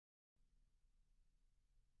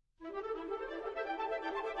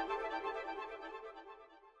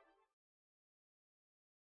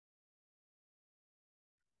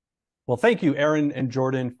Well, thank you, Aaron and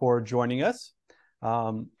Jordan, for joining us.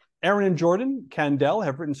 Aaron and Jordan Kandell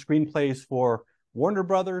have written screenplays for Warner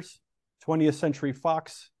Brothers, 20th Century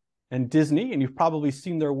Fox, and Disney, and you've probably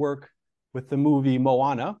seen their work with the movie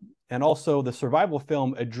Moana, and also the survival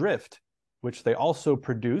film Adrift, which they also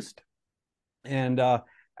produced. And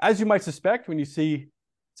as you might suspect, when you see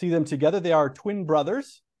them together, they are twin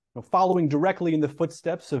brothers, following directly in the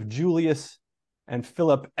footsteps of Julius and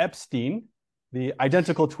Philip Epstein, the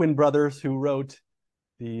identical twin brothers who wrote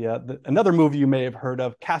another movie you may have heard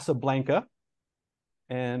of, Casablanca.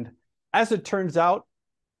 And as it turns out,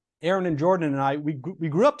 Aaron and Jordan and I, we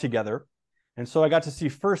grew up together. And so I got to see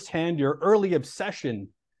firsthand your early obsession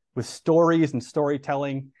with stories and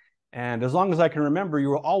storytelling. And as long as I can remember, you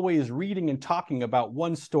were always reading and talking about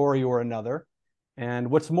one story or another. And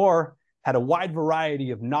what's more, had a wide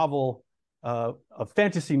variety of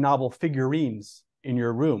fantasy novel figurines in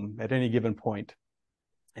your room at any given point.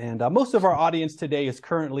 And most of our audience today is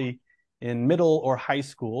currently in middle or high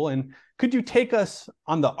school. And could you take us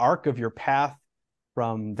on the arc of your path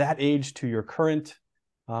from that age to your current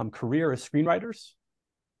career as screenwriters?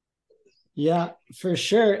 Yeah, for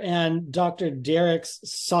sure. And Dr. Derricks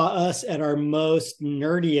saw us at our most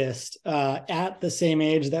nerdiest at the same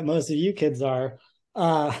age that most of you kids are,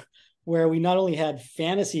 where we not only had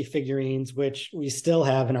fantasy figurines, which we still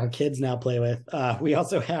have and our kids now play with, we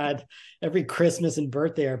also had every Christmas and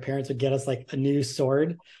birthday, our parents would get us like a new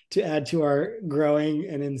sword to add to our growing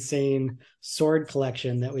and insane sword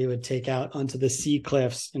collection that we would take out onto the sea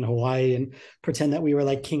cliffs in Hawaii and pretend that we were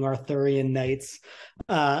like King Arthurian knights.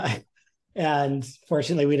 And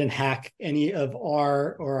fortunately, we didn't hack any of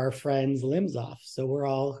our friends' limbs off. So we're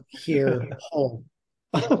all here whole.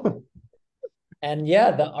 And yeah,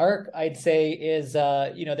 the arc, I'd say, is,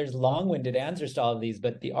 there's long-winded answers to all of these,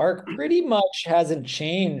 but the arc pretty much hasn't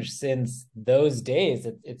changed since those days.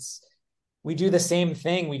 We do the same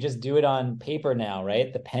thing. We just do it on paper now,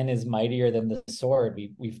 right? The pen is mightier than the sword.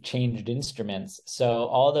 We've changed instruments. So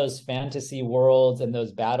all those fantasy worlds and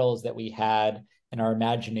those battles that we had in our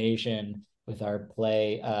imagination with our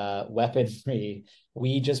play weaponry,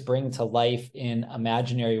 we just bring to life in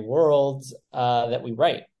imaginary worlds that we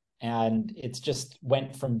write. And it's just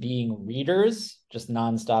went from being readers, just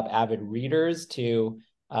nonstop avid readers, to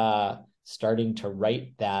starting to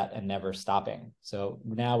write that and never stopping. So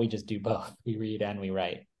now we just do both. We read and we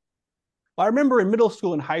write. Well, I remember in middle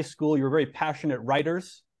school and high school, you were very passionate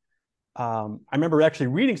writers. I remember actually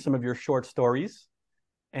reading some of your short stories,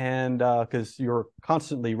 and because you were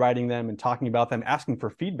constantly writing them and talking about them, asking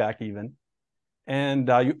for feedback even. And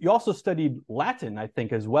you also studied Latin, I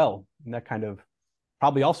think, as well. And that kind of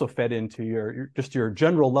probably also fed into your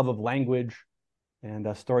general love of language and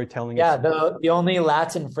storytelling. Yeah, the only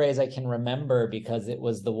Latin phrase I can remember, because it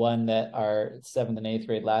was the one that our 7th and 8th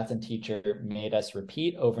grade Latin teacher made us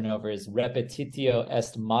repeat over and over, is repetitio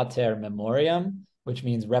est mater memoriam, which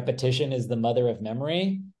means repetition is the mother of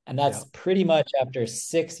memory. And that's pretty much after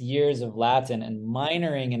 6 years of Latin and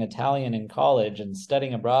minoring in Italian in college and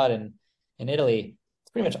studying abroad in Italy.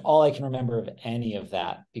 Pretty much all I can remember of any of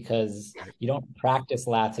that, because you don't practice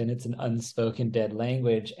Latin. It's an unspoken dead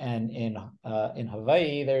language. And in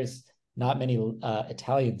Hawaii, there's not many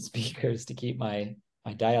Italian speakers to keep my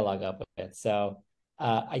dialogue up with. So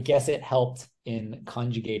I guess it helped in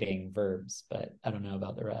conjugating verbs, but I don't know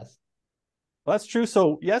about the rest. Well, that's true.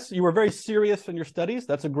 So yes, you were very serious in your studies.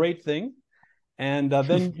 That's a great thing. And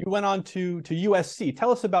then you went on to USC.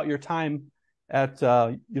 Tell us about your time at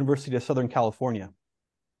University of Southern California.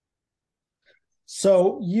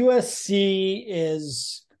 So USC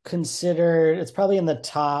is considered, it's probably in the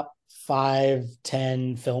top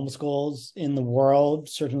 5-10 film schools in the world,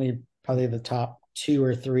 certainly probably the top 2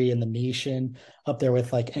 or 3 in the nation, up there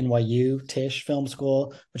with like NYU Tisch Film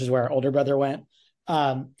School, which is where our older brother went.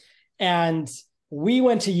 And we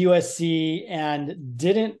went to USC and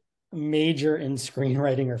didn't major in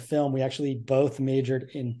screenwriting or film. We actually both majored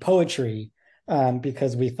in poetry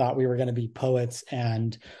because we thought we were going to be poets,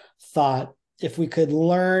 and thought if we could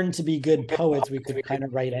learn to be good poets, we could kind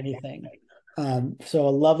of write anything. So a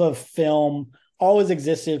love of film always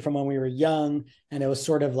existed from when we were young, and it was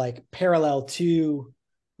sort of like parallel to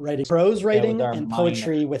writing, prose writing and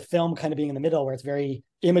poetry, with film kind of being in the middle, where it's very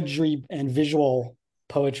imagery and visual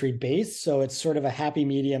poetry based. So it's sort of a happy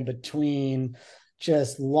medium between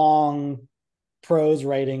just long prose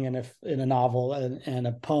writing in a novel and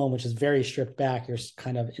a poem, which is very stripped back. You're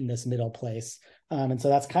kind of in this middle place. And so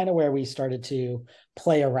that's kind of where we started to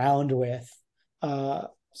play around with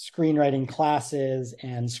screenwriting classes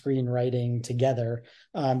and screenwriting together,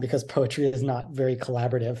 because poetry is not very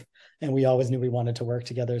collaborative. And we always knew we wanted to work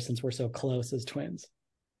together since we're so close as twins.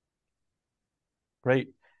 Great.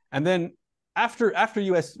 And then after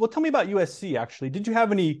USC, well, tell me about USC, actually. Did you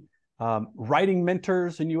have any writing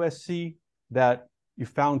mentors in USC that you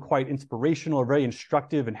found quite inspirational or very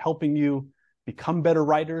instructive in helping you become better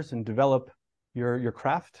writers and develop your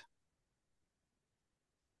craft?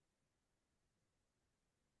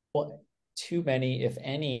 Well, too many, if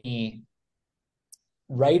any,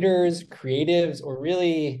 writers, creatives, or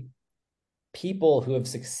really people who have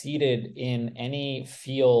succeeded in any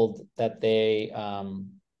field that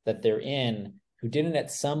they're in, who didn't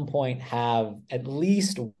at some point have at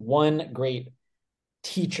least one great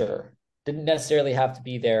teacher. Didn't necessarily have to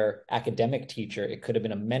be their academic teacher. It could have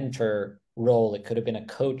been a mentor role. It could have been a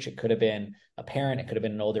coach. It could have been a parent. It could have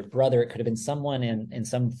been an older brother. It could have been someone in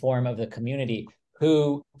some form of the community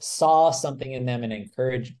who saw something in them and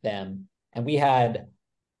encouraged them. And we had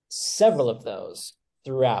several of those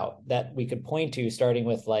throughout that we could point to, starting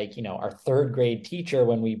with, like, you know, our third grade teacher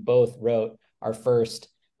when we both wrote our first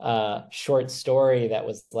short story that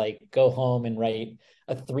was like, go home and write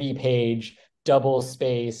a 3-page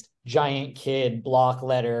double-spaced giant kid block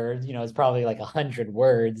letter. You know, it's probably like 100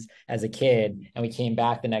 words as a kid. And we came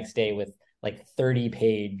back the next day with like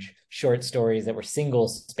 30-page short stories that were single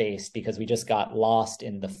spaced because we just got lost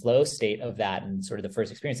in the flow state of that and sort of the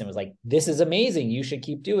first experience, and was like, this is amazing. You should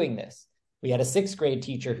keep doing this. We had a 6th grade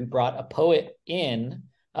teacher who brought a poet in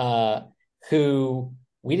who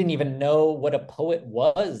we didn't even know what a poet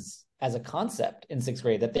was as a concept in 6th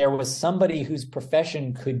grade, that there was somebody whose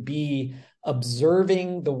profession could be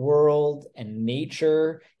observing the world and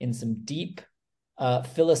nature in some deep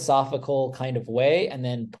philosophical kind of way, and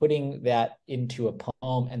then putting that into a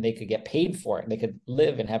poem, and they could get paid for it. They could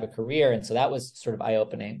live and have a career. And so that was sort of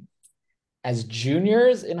eye-opening. As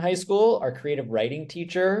juniors in high school, our creative writing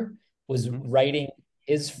teacher was writing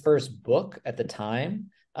his first book at the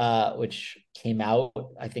time, which came out,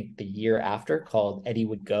 I think, the year after, called Eddie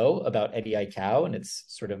Would Go, about Eddie Aikau. And it's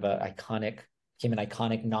sort of an iconic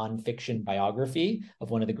nonfiction biography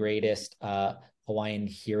of one of the greatest Hawaiian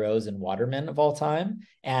heroes and watermen of all time.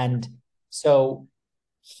 And so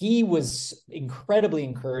he was incredibly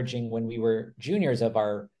encouraging when we were juniors of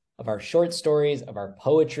our short stories, of our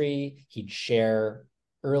poetry. He'd share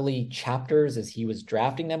early chapters as he was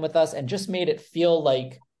drafting them with us, and just made it feel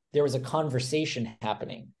like there was a conversation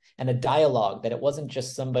happening and a dialogue, that it wasn't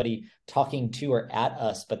just somebody talking to or at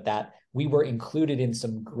us, but that we were included in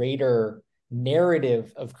some greater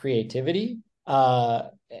narrative of creativity,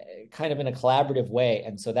 kind of in a collaborative way.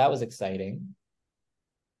 And so that was exciting.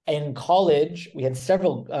 In college, we had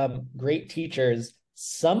several great teachers,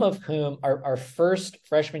 some of whom our first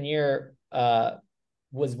freshman year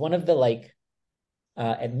was one of the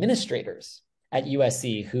administrators at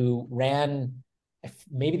USC who ran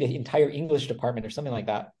maybe the entire English department or something like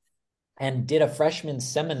that, and did a freshman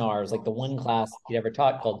seminar. It was like the one class he'd ever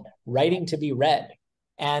taught, called Writing to be Read.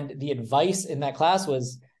 And the advice in that class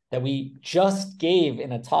was that we just gave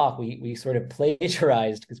in a talk. We sort of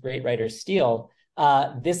plagiarized, because great writers steal,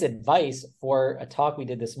 this advice for a talk we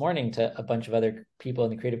did this morning to a bunch of other people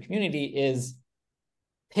in the creative community, is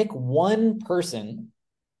pick one person,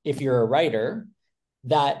 if you're a writer,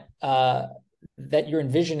 that you're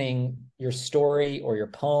envisioning your story or your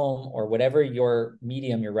poem or whatever your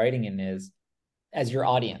medium you're writing in is, as your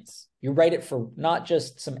audience. You write it for not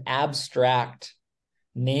just some abstract,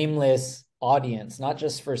 nameless audience, not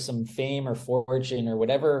just for some fame or fortune or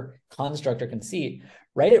whatever construct or conceit.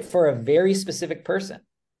 Write it for a very specific person,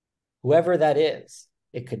 whoever that is.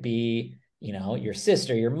 It could be, you know, your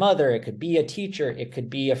sister, your mother. It could be a teacher. It could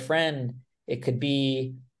be a friend. It could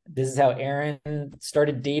be, this is how Aaron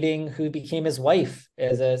started dating who became his wife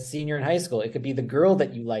as a senior in high school. It could be the girl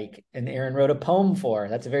that you like and Aaron wrote a poem for.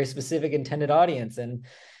 That's a very specific intended audience. And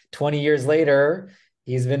 20 years later,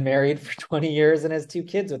 he's been married for 20 years and has 2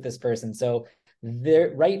 kids with this person. So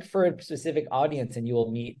they're write for a specific audience and you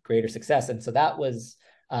will meet greater success. And so that was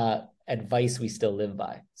advice we still live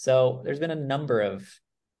by. So there's been a number of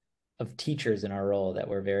teachers in our role that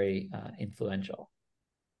were very influential.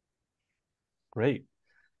 Great.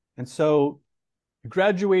 And so you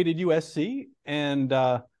graduated USC, and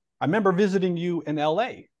I remember visiting you in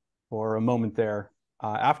LA for a moment there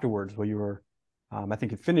afterwards, where you were, I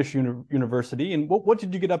think, at Finnish University. And what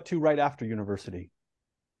did you get up to right after university?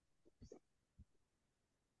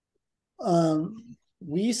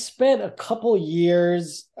 We spent a couple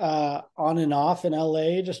years on and off in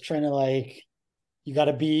LA, just trying to you got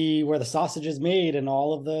to be where the sausage is made, and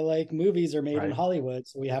all of the movies are made in Hollywood.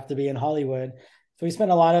 So we have to be in Hollywood. So we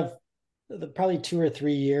spent a lot of probably 2 or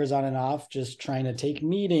 3 years on and off, just trying to take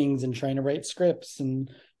meetings and trying to write scripts and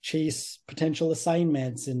chase potential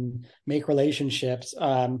assignments and make relationships.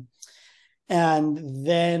 And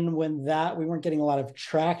then when we weren't getting a lot of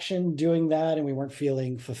traction doing that, and we weren't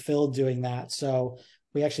feeling fulfilled doing that. So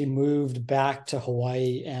we actually moved back to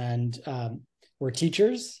Hawaii and were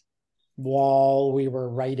teachers while we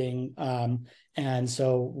were writing. And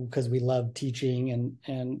so, because we love teaching,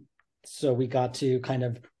 and so we got to kind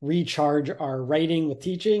of recharge our writing with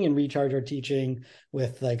teaching and recharge our teaching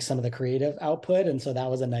with like some of the creative output. And so that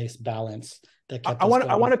was a nice balance that kept us going.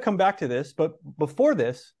 I want to come back to this, but before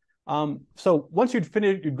this, so once you'd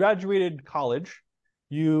finished, you graduated college,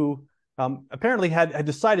 you apparently had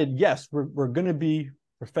decided, yes, we're going to be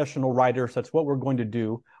professional writers. That's what we're going to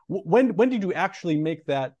do. When did you actually make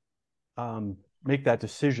that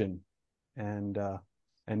decision and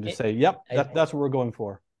to say, yep, that's what we're going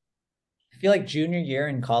for? I feel like junior year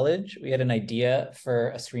in college, we had an idea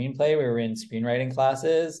for a screenplay. We were in screenwriting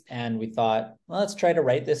classes and we thought, well, let's try to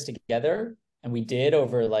write this together. And we did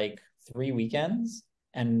over like 3 weekends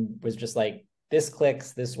and was just like, this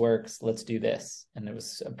clicks, this works, let's do this. And it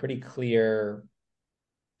was a pretty clear,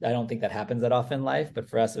 I don't think that happens that often in life, but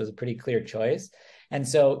for us, it was a pretty clear choice. And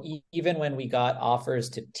so even when we got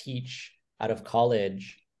offers to teach out of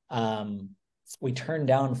college, we turned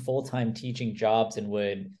down full-time teaching jobs and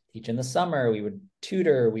would teach in the summer. We would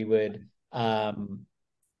tutor. We would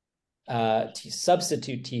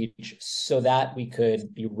substitute teach so that we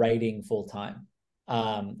could be writing full-time.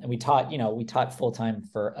 And we taught full-time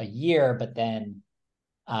for a year, but then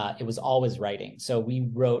it was always writing. So we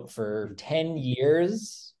wrote for 10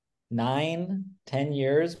 years, 10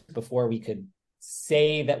 years before we could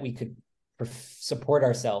say that we could support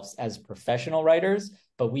ourselves as professional writers,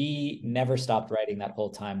 but we never stopped writing that whole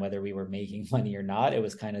time, whether we were making money or not. It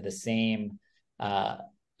was kind of the same,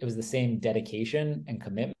 it was the same dedication and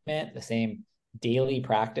commitment, the same daily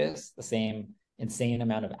practice, the same insane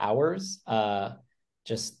amount of hours.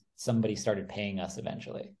 Just somebody started paying us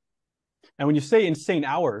eventually. And when you say insane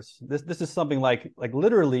hours, this is something like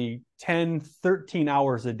literally 10, 13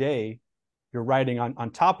 hours a day you're writing on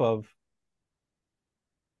top of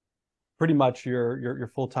pretty much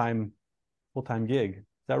your full-time gig.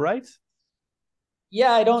 Is that right?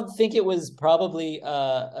 Yeah, I don't think it was probably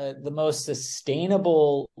the most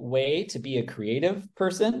sustainable way to be a creative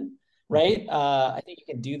person, right? I think you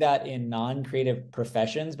can do that in non-creative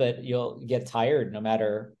professions, but you'll get tired no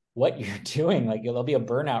matter what you're doing. Like there'll be a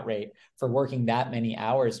burnout rate for working that many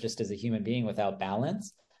hours just as a human being without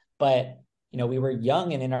balance. But we were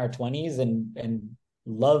young and in our 20s and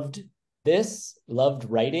loved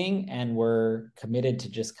writing, and were committed to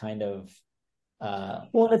just kind of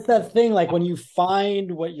well, it's that thing, like when you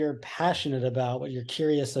find what you're passionate about, what you're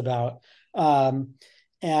curious about,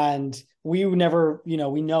 and we never,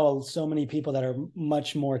 we know so many people that are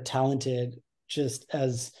much more talented just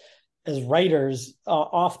as writers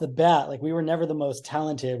off the bat. Like we were never the most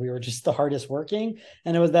talented, we were just the hardest working.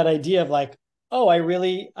 And it was that idea of like, oh,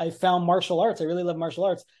 I found martial arts, I really love martial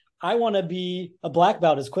arts, I want to be a black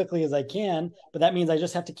belt as quickly as I can, but that means I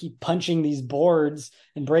just have to keep punching these boards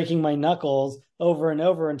and breaking my knuckles over and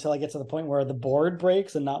over until I get to the point where the board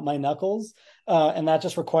breaks and not my knuckles. And that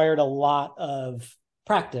just required a lot of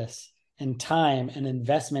practice and time and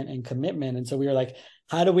investment and commitment. And so we were like,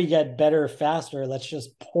 how do we get better faster? Let's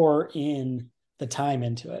just pour in the time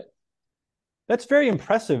into it. That's very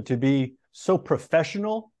impressive to be so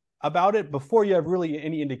professional about it before you have really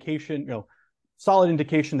any indication, solid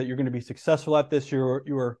indication that you're going to be successful at this. You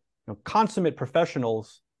were consummate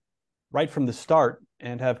professionals right from the start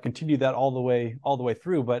and have continued that all the way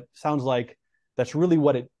through. But sounds like that's really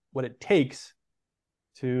what it takes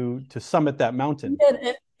to summit that mountain.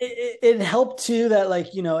 It helped too that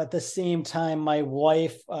at the same time, my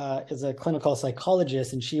wife is a clinical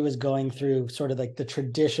psychologist, and she was going through sort of like the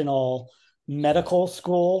traditional medical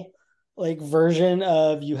school version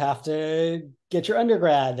of, you have to get your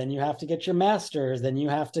undergrad, then you have to get your master's, then you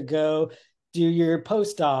have to go do your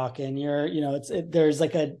postdoc, and there's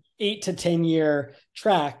like a 8 to 10 year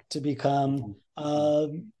track to become a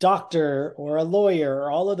doctor or a lawyer,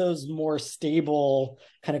 or all of those more stable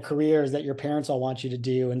kind of careers that your parents all want you to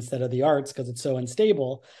do instead of the arts because it's so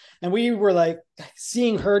unstable. And we were like,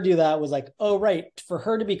 seeing her do that was like, oh, right, for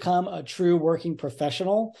her to become a true working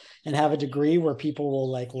professional and have a degree where people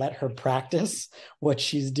will let her practice what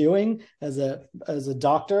she's doing as a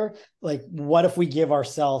doctor, what if we give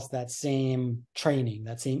ourselves that same training,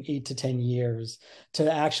 that same 8 to 10 years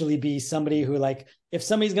to actually be somebody who, if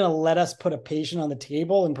somebody's going to let us put a patient on the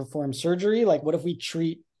table and perform surgery, what if we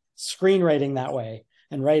treat screenwriting that way?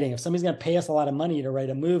 and writing. If somebody's going to pay us a lot of money to write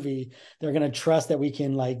a movie, they're going to trust that we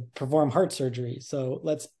can like perform heart surgery. So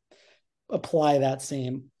let's apply that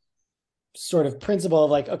same sort of principle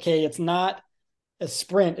of like, okay, it's not a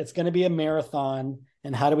sprint, it's going to be a marathon.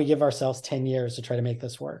 And how do we give ourselves 10 years to try to make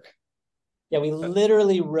this work? Yeah, we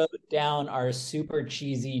literally wrote down our super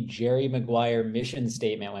cheesy Jerry Maguire mission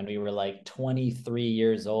statement when we were like 23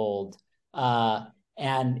 years old.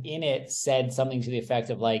 And in it said something to the effect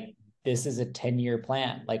of like, this is a 10-year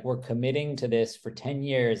plan. Like, we're committing to this for 10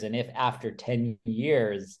 years. And if after 10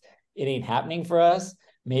 years, it ain't happening for us,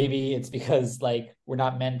 maybe it's because like, we're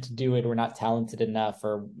not meant to do it. We're not talented enough,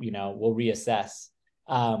 or, you know, we'll reassess.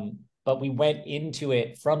 But we went into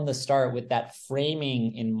it from the start with that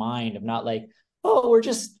framing in mind of not like, oh, we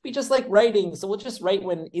just like writing, so we'll just write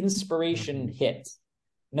when inspiration hits.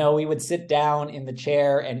 No, we would sit down in the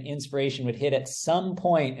chair and inspiration would hit at some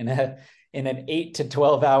point in an 8 to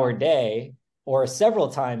 12 hour day, or several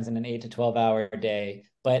times in an 8 to 12 hour day,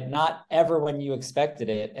 but not ever when you expected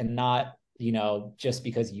it, and not, you know, just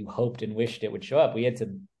because you hoped and wished it would show up. We had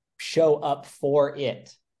to show up for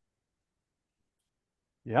it.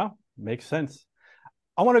 Yeah, makes sense.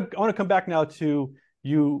 I want to come back now to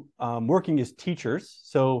you working as teachers.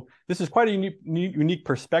 So this is quite a unique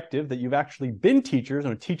perspective that you've actually been teachers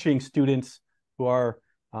and teaching students who are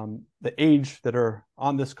the age that are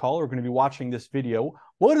on this call or going to be watching this video.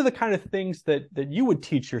 What are the kind of things that you would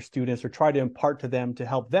teach your students or try to impart to them to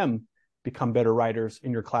help them become better writers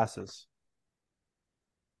in your classes?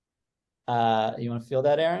 You want to feel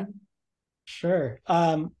that, Aaron? Sure.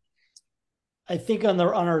 I think on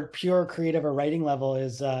our pure creative or writing level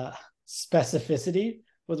is specificity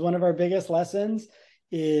was one of our biggest lessons.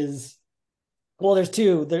 Is, well, there's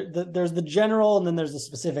two. There's the general and then there's the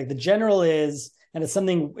specific. The general is, and it's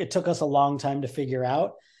something it took us a long time to figure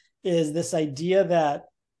out, is this idea that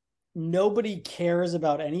nobody cares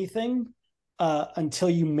about anything until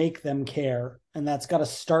you make them care. And that's got to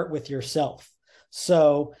start with yourself.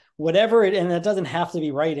 So whatever it, and it doesn't have to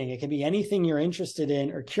be writing, it can be anything you're interested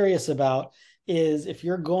in or curious about, is if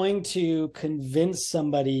you're going to convince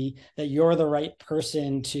somebody that you're the right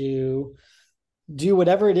person to do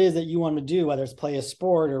whatever it is that you want to do, whether it's play a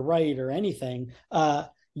sport or write or anything,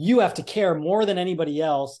 you have to care more than anybody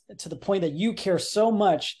else, to the point that you care so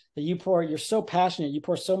much that you're so passionate, you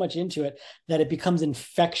pour so much into it that it becomes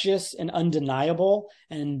infectious and undeniable,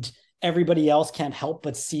 and everybody else can't help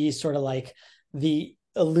but see sort of like the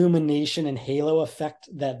illumination and halo effect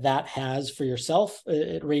that has for yourself.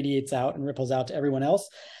 It radiates out and ripples out to everyone else.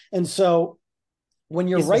 And so when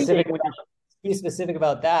you're writing, be specific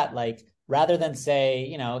about that, like, rather than say,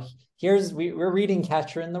 you know, we're reading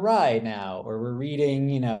Catcher in the Rye now, or we're reading,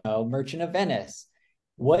 you know, Merchant of Venice.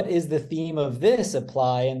 What is the theme of this?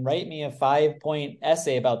 Apply and write me a 5-point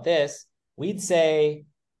essay about this. We'd say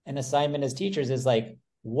an assignment as teachers is like,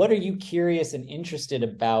 what are you curious and interested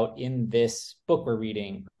about in this book we're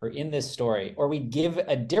reading or in this story? Or we give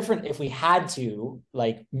a different, if we had to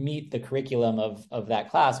like meet the curriculum of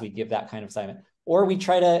that class, we'd give that kind of assignment. Or we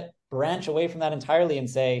try to branch away from that entirely and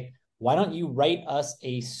say, why don't you write us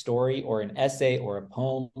a story or an essay or a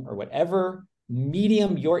poem or whatever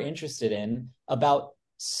medium you're interested in about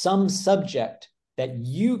some subject that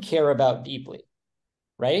you care about deeply,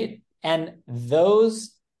 right? And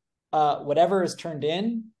those whatever is turned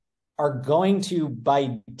in are going to,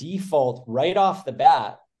 by default, right off the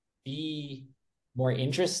bat, be more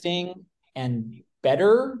interesting and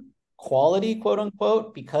better quality, quote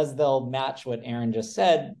unquote, because they'll match what Aaron just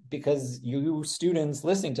said. Because you students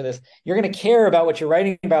listening to this, you're going to care about what you're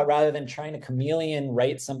writing about, rather than trying to chameleon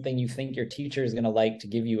write something you think your teacher is going to like to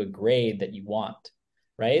give you a grade that you want,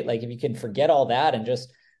 right? Like, if you can forget all that and just,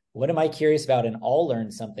 what am I curious about? And I'll learn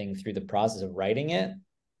something through the process of writing it.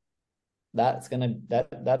 That's gonna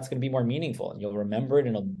be more meaningful, and you'll remember it,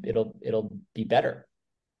 and it'll be better.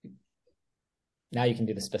 Now you can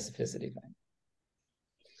do the specificity thing.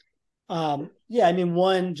 Yeah, I mean,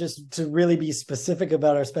 one, just to really be specific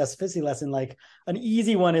about our specificity lesson, like an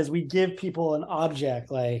easy one is we give people an object.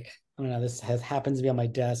 Like, I don't know, this happens to be on my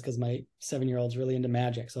desk because my 7-year-old's really into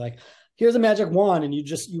magic. So like, here's a magic wand, and you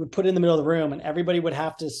would put it in the middle of the room, and everybody would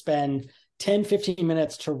have to spend 10, 15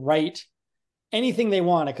 minutes to write anything they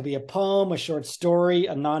want. It could be a poem, a short story,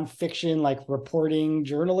 a nonfiction, like reporting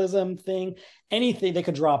journalism thing, anything. They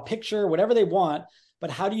could draw a picture, whatever they want.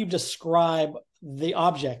 But how do you describe the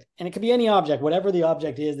object? And it could be any object, whatever the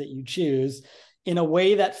object is that you choose, in a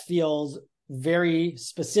way that feels very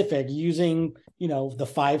specific, using, you know, the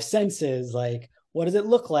 5 senses. Like, what does it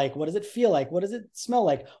look like? What does it feel like? What does it smell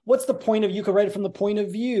like? What's the point of, you could write it from the point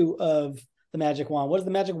of view of the magic wand. What is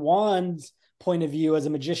the magic wand's point of view as a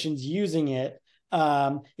magician's using it?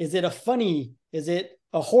 Is it a funny? Is it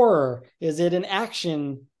a horror? Is it an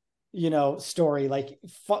action, story? Like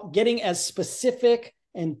getting as specific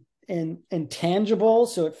and tangible,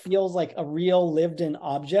 so it feels like a real lived-in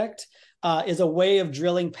object, is a way of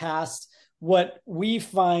drilling past what we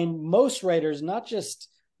find most writers, not just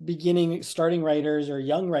starting writers or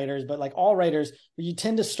young writers, but like all writers, you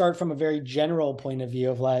tend to start from a very general point of view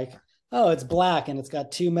of like, oh, it's black and it's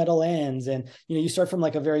got two metal ends. And, you start from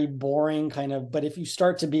like a very boring kind of, but if you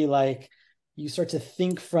start to be like, you start to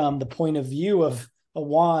think from the point of view of a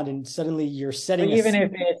wand, and suddenly you're setting even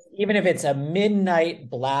if it's a midnight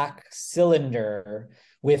black cylinder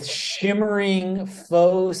with shimmering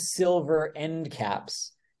faux silver end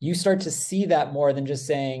caps, you start to see that more than just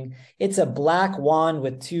saying it's a black wand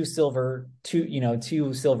with two silver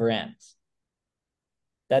ends.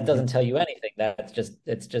 That doesn't tell you anything.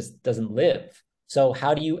 It just doesn't live. So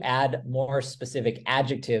how do you add more specific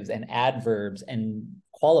adjectives and adverbs and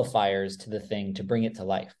qualifiers to the thing to bring it to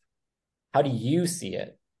life? How do you see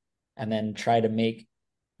it? And then try to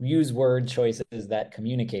use word choices that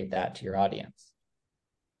communicate that to your audience.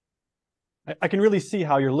 I can really see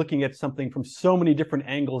how you're looking at something from so many different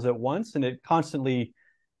angles at once, and it constantly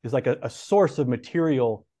is like a source of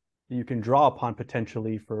material that you can draw upon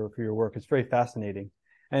potentially for your work. It's very fascinating.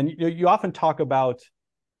 And you often talk about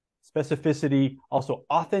specificity, also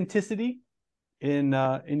authenticity in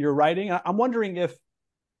your writing. I'm wondering if,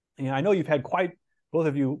 I know you've had both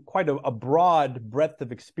of you, quite a broad breadth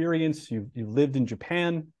of experience. You lived in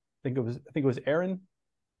Japan. I think it was Aaron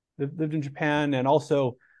lived in Japan, and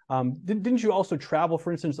also didn't you also travel,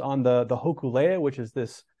 for instance, on the Hokulea, which is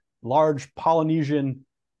this large Polynesian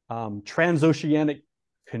transoceanic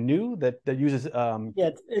canoe that uses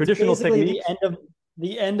it's traditional techniques?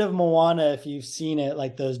 The end of Moana, if you've seen it,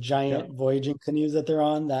 like those giant voyaging canoes that they're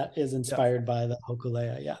on, that is inspired by the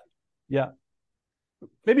Hokulea. Yeah.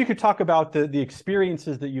 Maybe you could talk about the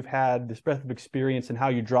experiences that you've had, this breadth of experience, and how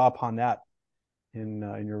you draw upon that in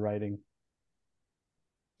your writing.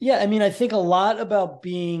 Yeah, I think a lot about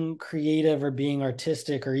being creative or being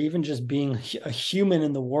artistic or even just being a human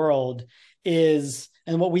in the world is,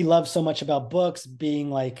 and what we love so much about books, being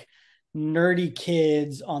like nerdy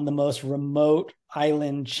kids on the most remote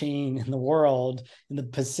island chain in the world, in the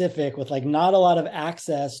Pacific, with like not a lot of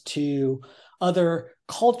access to other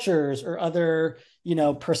cultures or other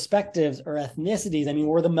perspectives or ethnicities.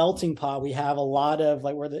 We're the melting pot. We have a lot of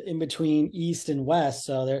we're the in between East and West.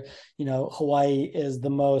 So there, Hawaii is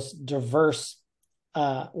the most diverse,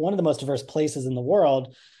 one of the most diverse places in the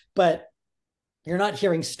world, but you're not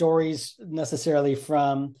hearing stories necessarily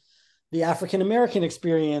from the African-American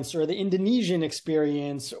experience or the Indonesian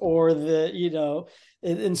experience or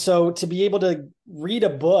and so to be able to read a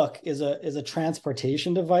book is a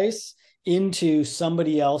transportation device into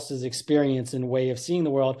somebody else's experience and way of seeing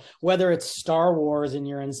the world, whether it's Star Wars and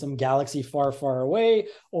you're in some galaxy far, far away,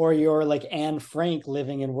 or you're like Anne Frank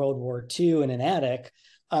living in World War II in an attic.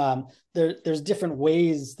 There's different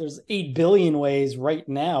ways. There's 8 billion ways right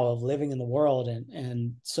now of living in the world.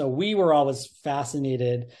 And so we were always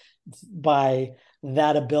fascinated by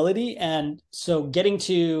that ability. And so getting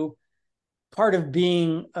to part of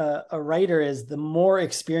being a writer is the more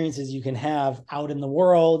experiences you can have out in the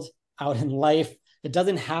world, out in life. It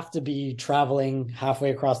doesn't have to be traveling halfway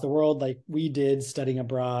across the world like we did, studying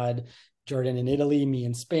abroad, Jordan in Italy, me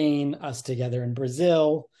in Spain, us together in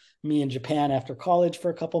Brazil, me in Japan after college for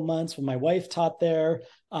a couple months when my wife taught there,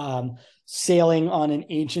 sailing on an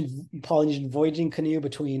ancient Polynesian voyaging canoe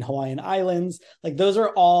between Hawaiian islands. Like those are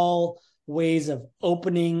all ways of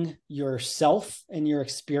opening yourself and your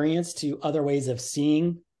experience to other ways of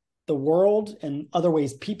seeing the world and other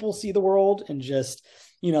ways people see the world. And just,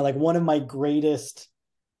 like one of my greatest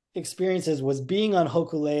experiences was being on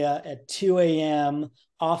Hokulea at 2 a.m.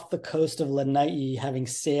 off the coast of Lanai, having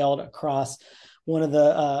sailed across one of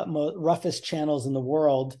the roughest channels in the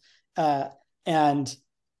world, and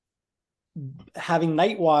having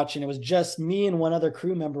night watch. And it was just me and one other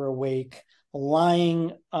crew member awake,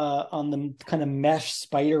 lying on the kind of mesh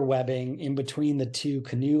spider webbing in between the two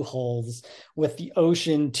canoe hulls, with the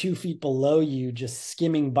ocean 2 feet below you just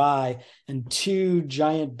skimming by, and 2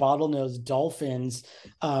 giant bottlenose dolphins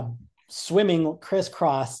swimming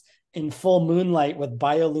crisscross in full moonlight with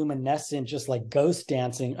bioluminescent, just like ghost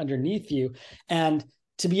dancing underneath you. And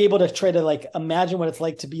to be able to try to like imagine what it's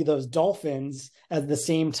like to be those dolphins at the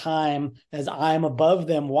same time as I'm above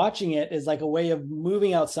them watching it is like a way of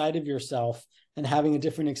moving outside of yourself and having a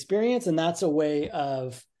different experience. And that's a way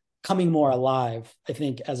of coming more alive, I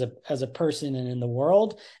think, as a person and in the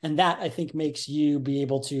world. And that, I think, makes you be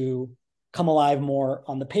able to come alive more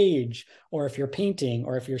on the page, or if you're painting,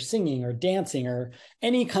 or if you're singing or dancing or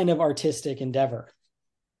any kind of artistic endeavor.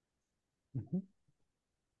 Mm-hmm.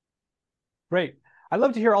 Great. I'd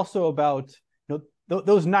love to hear also about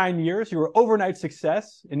those 9 years. You were overnight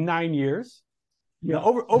success in 9 years.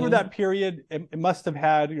 Over that period, it must have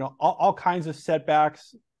had all kinds of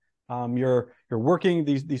setbacks. You're working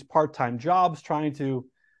these part-time jobs, trying to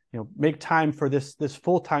make time for this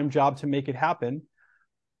full-time job to make it happen.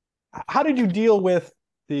 How did you deal with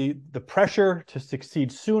the pressure to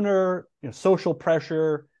succeed sooner, social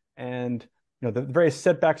pressure, and the various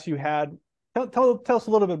setbacks you had? Tell us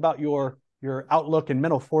a little bit about your outlook and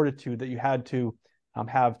mental fortitude that you had to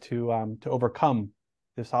have to overcome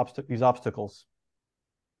these obstacles.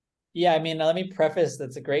 Yeah, I mean, let me preface,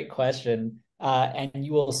 that's a great question. And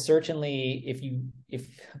you will certainly, if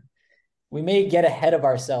we may get ahead of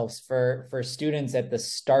ourselves for students at the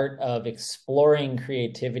start of exploring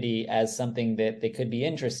creativity as something that they could be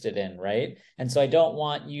interested in, right? And so I don't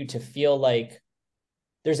want you to feel like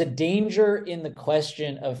there's a danger in the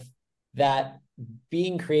question of that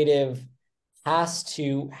being creative has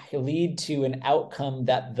to lead to an outcome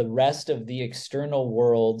that the rest of the external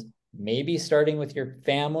world, maybe starting with your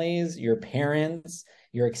families, your parents,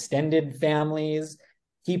 your extended families,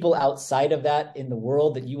 people outside of that in the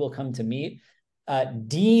world that you will come to meet,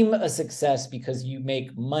 deem a success because you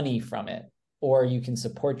make money from it or you can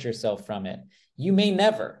support yourself from it. You may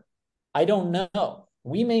never. I don't know.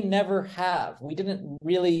 We may never have.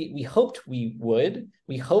 We hoped we would.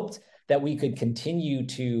 We hoped that we could continue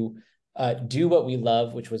to do what we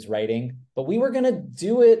love, which was writing, but we were going to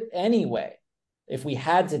do it anyway. If we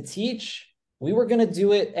had to teach, we were going to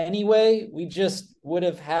do it anyway. We just would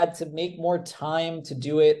have had to make more time to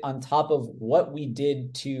do it on top of what we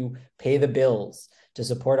did to pay the bills, to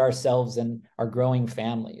support ourselves and our growing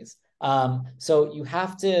families. So you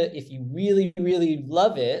have to, if you really, really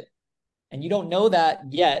love it, and you don't know that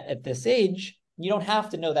yet at this age, you don't have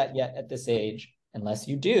to know that yet at this age, unless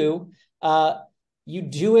you do. You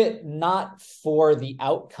do it not for the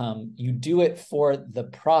outcome, you do it for the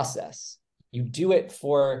process. You do it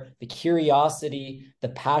for the curiosity, the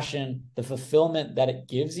passion, the fulfillment that it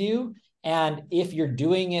gives you. And if you're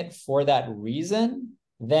doing it for that reason,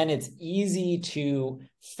 then it's easy to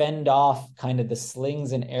fend off kind of the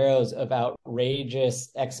slings and arrows of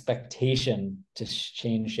outrageous expectation, to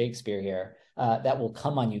change Shakespeare here, that will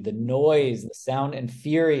come on you. The noise, the sound and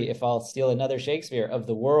fury, if I'll steal another Shakespeare, of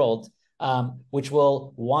the world, which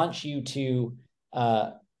will want you to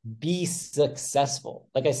be successful.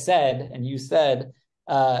 Like I said, and you said,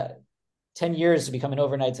 10 years to become an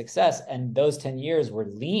overnight success. And those 10 years were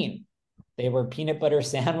lean. They were peanut butter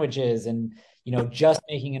sandwiches and, just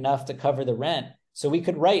making enough to cover the rent. So we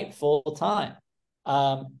could write full time,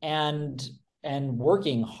 and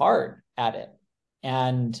working hard at it.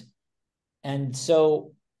 And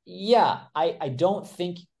so, yeah, I don't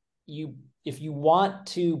think if you want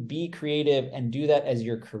to be creative and do that as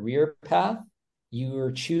your career path,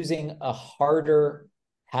 you're choosing a harder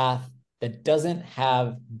path that doesn't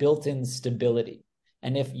have built-in stability.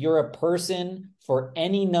 And if you're a person, for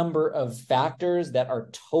any number of factors that are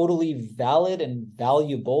totally valid and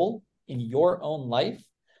valuable in your own life,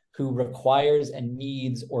 who requires and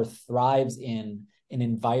needs or thrives in an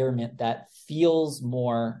environment that feels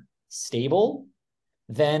more stable,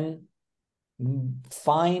 then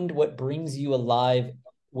find what brings you alive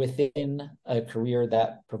within a career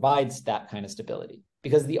that provides that kind of stability.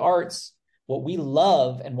 Because the arts, what we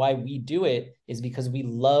love and why we do it is because we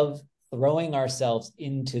love throwing ourselves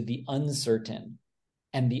into the uncertain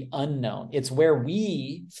and the unknown. It's where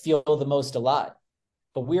we feel the most alive,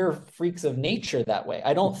 but we're freaks of nature that way.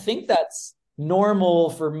 I don't think that's normal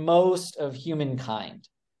for most of humankind.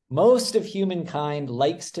 Most of humankind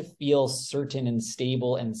likes to feel certain and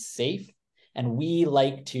stable and safe, and we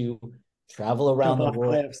like to travel around the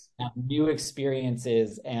world, have new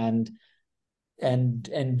experiences, and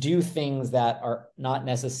do things that are not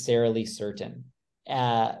necessarily certain,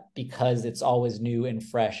 because it's always new and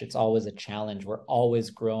fresh. It's always a challenge. We're always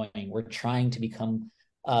growing. We're trying to become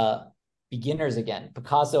beginners again.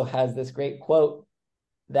 Picasso has this great quote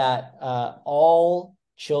that all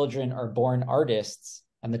children are born artists,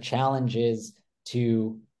 and the challenge is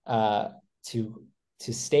to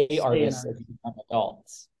stay artists as we become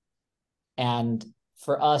adults. And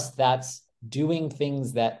for us, that's doing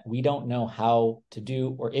things that we don't know how to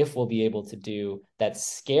do or if we'll be able to do, that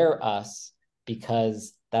scare us,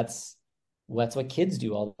 because that's what kids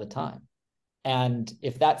do all the time. And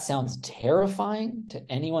if that sounds terrifying to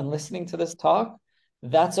anyone listening to this talk,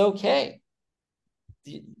 that's okay.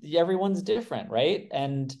 Everyone's different, right?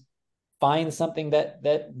 And find something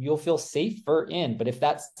that you'll feel safer in. But if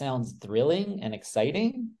that sounds thrilling and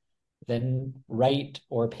exciting, then write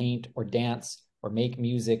or paint or dance or make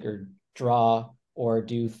music or draw or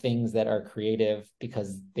do things that are creative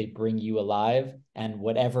because they bring you alive. And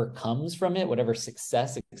whatever comes from it, whatever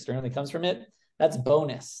success externally comes from it, that's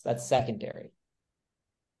bonus, that's secondary.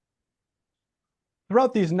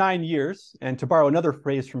 Throughout these 9 years, and to borrow another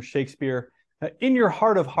phrase from Shakespeare, in your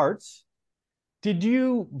heart of hearts, did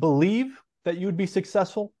you believe that you would be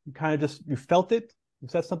successful? You kind of just, you felt it?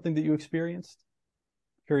 Was that something that you experienced?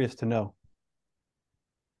 Curious to know.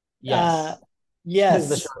 Yes.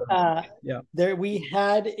 Yes. Yeah. There, we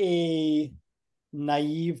had a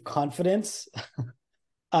naive confidence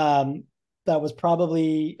that was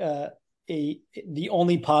probably the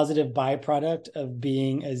only positive byproduct of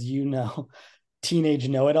being, as you know, teenage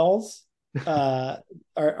know-it-alls.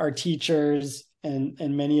 Our teachers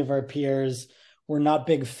and many of our peers were not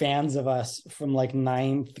big fans of us from like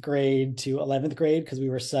 9th grade to 11th grade because we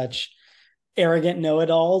were such arrogant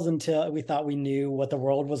know-it-alls until we thought we knew what the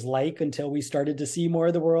world was like, until we started to see more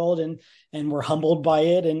of the world and were humbled by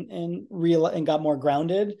it and got more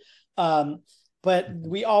grounded. But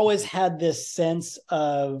we always had this sense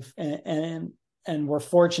of, and we're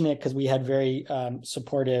fortunate because we had very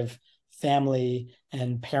supportive family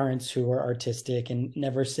and parents who were artistic and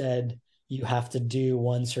never said you have to do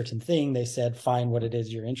one certain thing. They said, find what it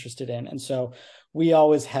is you're interested in. And so we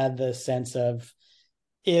always had the sense of,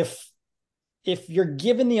 if you're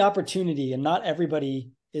given the opportunity, and not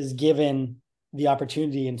everybody is given the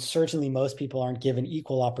opportunity, and certainly most people aren't given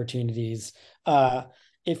equal opportunities.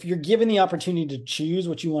 If you're given the opportunity to choose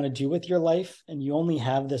what you want to do with your life and you only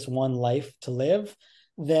have this one life to live,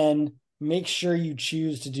 then make sure you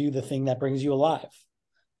choose to do the thing that brings you alive.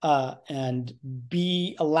 And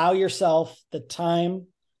allow yourself the time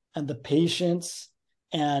and the patience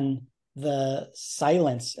and the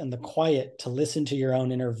silence and the quiet to listen to your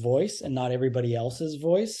own inner voice and not everybody else's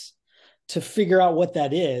voice, to figure out what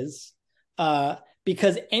that is.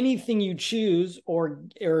 Because anything you choose or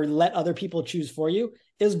let other people choose for you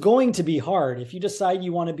is going to be hard. If you decide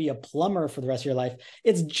you want to be a plumber for the rest of your life,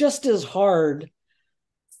 it's just as hard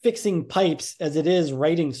fixing pipes as it is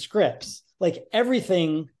writing scripts. Like,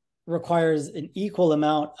 everything requires an equal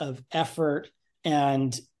amount of effort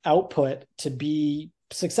and output to be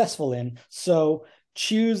successful in. So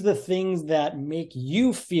choose the things that make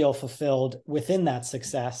you feel fulfilled within that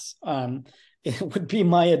success. It would be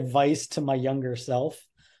my advice to my younger self.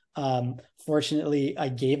 Fortunately, I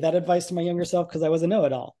gave that advice to my younger self because I was a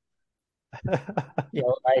know-it-all. Yeah,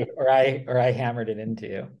 or I hammered it into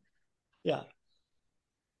you. Yeah.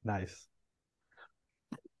 Nice.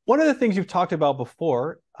 One of the things you've talked about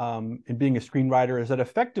before in being a screenwriter is that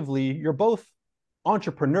effectively you're both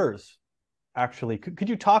entrepreneurs, actually. Could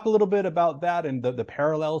you talk a little bit about that and the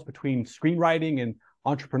parallels between screenwriting and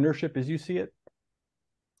entrepreneurship as you see it?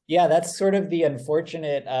 Yeah, that's sort of the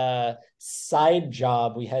unfortunate side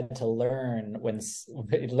job we had to learn when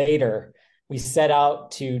later we set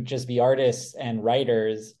out to just be artists and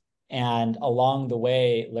writers, and along the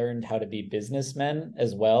way learned how to be businessmen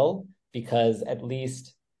as well, because at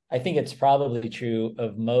least I think it's probably true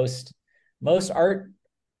of most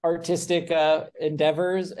artistic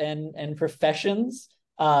endeavors and professions,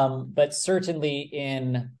 but certainly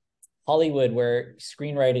in Hollywood, where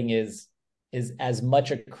screenwriting is as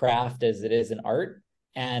much a craft as it is an art,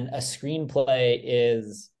 and a screenplay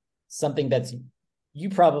is something that's you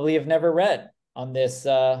probably have never read on this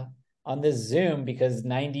Zoom, because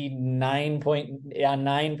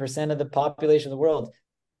 99.9% of the population of the world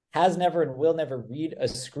has never and will never read a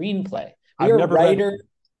screenplay. We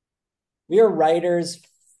are writers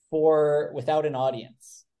for without an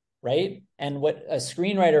audience, right? And what a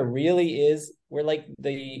screenwriter really is, we're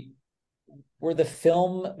the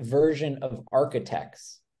film version of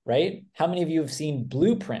architects, right? How many of you have seen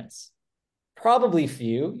blueprints? Probably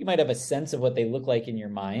few. You might have a sense of what they look like in your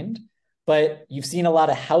mind, but you've seen a lot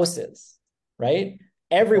of houses, right?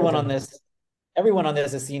 Everyone on this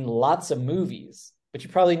has seen lots of movies, but you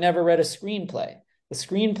probably never read a screenplay. The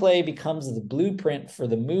screenplay becomes the blueprint for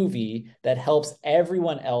the movie that helps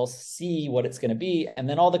everyone else see what it's going to be. And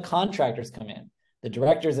then all the contractors come in. The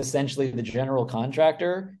director is essentially the general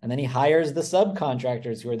contractor, and then he hires the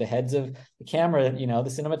subcontractors who are the heads of the camera, the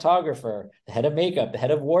cinematographer, the head of makeup, the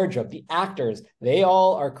head of wardrobe, the actors. They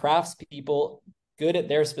all are craftspeople good at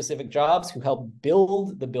their specific jobs who help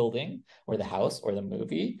build the building or the house or the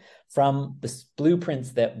movie from the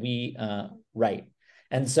blueprints that we write.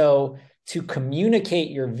 And so to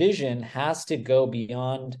communicate your vision has to go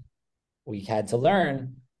beyond, we had to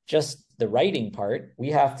learn, just the writing part.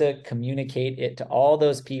 We have to communicate it to all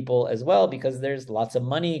those people as well, because there's lots of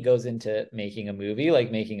money goes into making a movie,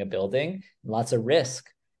 like making a building, lots of risk.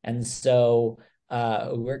 And so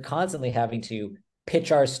we're constantly having to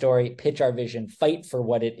pitch our story, pitch our vision, fight for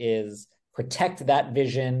what it is, protect that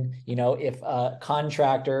vision. You know, if a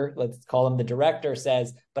contractor, let's call him the director,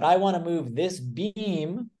 says, but I want to move this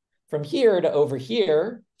beam from here to over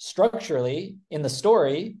here structurally in the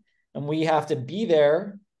story, and we have to be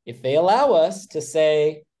there if they allow us to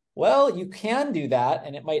say, well, you can do that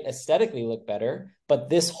and it might aesthetically look better, but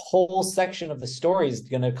this whole section of the story is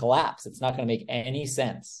going to collapse. It's not going to make any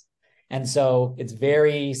sense. And so it's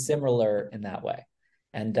very similar in that way.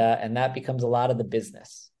 And that becomes a lot of the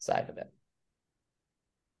business side of it.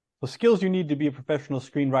 The skills you need to be a professional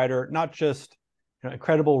screenwriter, not just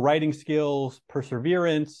incredible writing skills,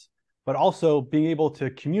 perseverance, but also being able to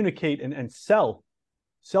communicate and sell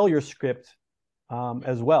your script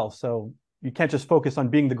as well. So you can't just focus on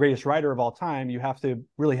being the greatest writer of all time. You have to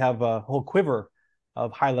really have a whole quiver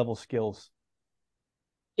of high-level skills.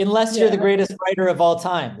 Unless you're the greatest writer of all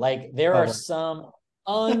time. Like there are some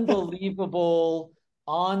unbelievable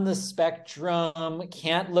on the spectrum,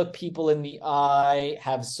 can't look people in the eye,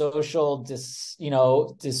 have social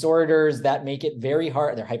disorders that make it very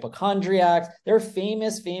hard. They're hypochondriacs. They're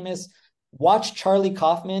famous. Watch Charlie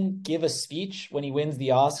Kaufman give a speech when he wins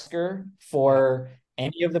the Oscar for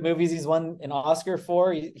any of the movies he's won an Oscar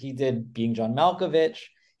for. He did Being John Malkovich.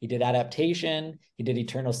 He did Adaptation. He did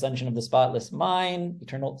Eternal Sunshine of the Spotless Mind,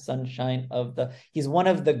 Eternal Sunshine of the... He's one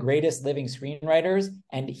of the greatest living screenwriters,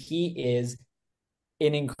 and he is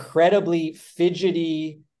an incredibly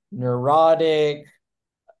fidgety, neurotic,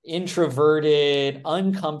 introverted,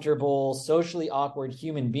 uncomfortable, socially awkward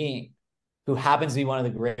human being who happens to be one of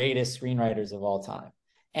the greatest screenwriters of all time.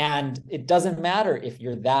 And it doesn't matter if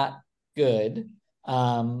you're that good,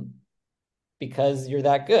 because you're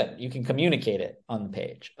that good. You can communicate it on the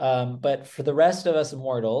page. But for the rest of us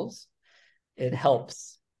mortals, it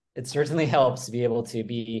helps. It certainly helps to be able to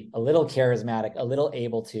be a little charismatic, a little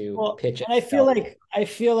able to pitch it. And I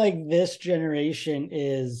feel like this generation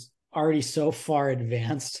is already so far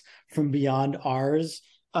advanced from beyond ours.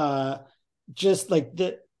 Just like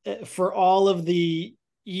for all of the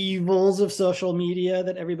evils of social media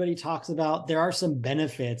that everybody talks about, there are some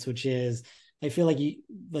benefits, which is I feel like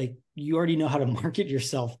you already know how to market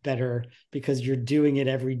yourself better because you're doing it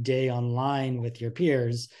every day online with your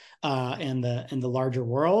peers and the larger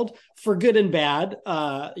world, for good and bad.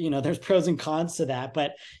 There's pros and cons to that,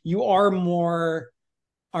 but you are more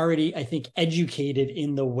already, I think, educated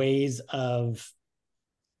in the ways of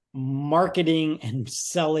marketing and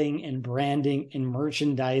selling and branding and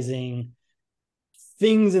merchandising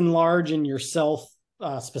things in large and yourself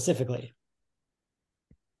specifically.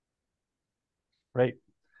 Right.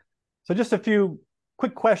 So just a few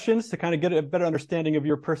quick questions to kind of get a better understanding of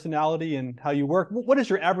your personality and how you work. What does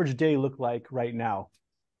your average day look like right now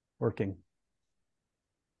working?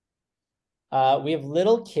 We have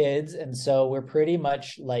little kids, and so we're pretty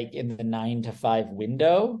much like in the 9 to 5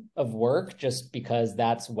 window of work, just because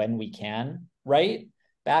that's when we can write.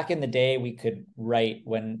 Back in the day, we could write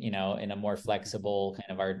when, in a more flexible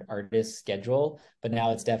kind of artist schedule. But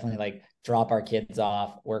now it's definitely like drop our kids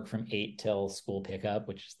off, work from 8 till school pickup,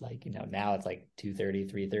 which is like, now it's like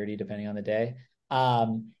 2:30, 3:30, depending on the day.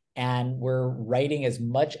 And we're writing as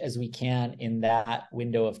much as we can in that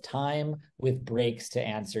window of time with breaks to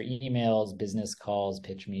answer emails, business calls,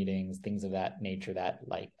 pitch meetings, things of that nature that,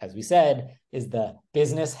 like, as we said, is the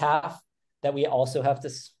business half that we also have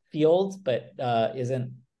to field, but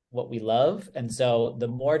isn't what we love. And so the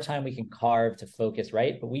more time we can carve to focus,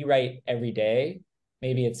 right? But we write every day.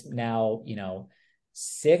 Maybe it's now,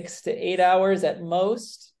 6 to 8 hours at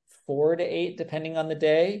most, 4 to 8, depending on the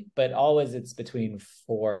day, but always it's between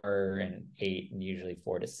 4 and 8 and usually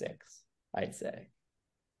 4 to 6, I'd say.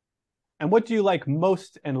 And what do you like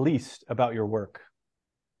most and least about your work?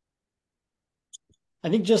 I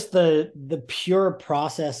think just the pure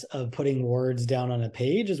process of putting words down on a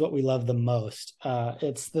page is what we love the most.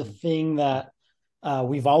 It's the thing that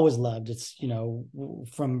we've always loved. It's,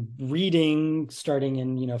 from reading, starting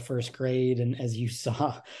in, first grade. And as you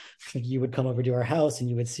saw, you would come over to our house and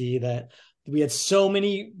you would see that we had so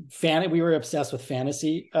many we were obsessed with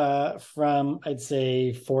fantasy from, I'd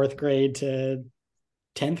say, 4th grade to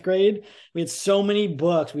 10th grade. We had so many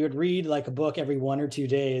books. We would read like a book every 1 or 2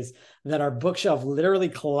 days that our bookshelf literally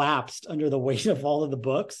collapsed under the weight of all of the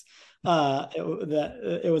books.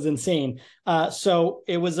 It was insane. So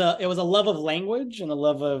it was a love of language and a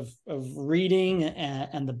love of reading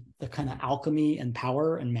and the kind of alchemy and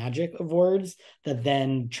power and magic of words that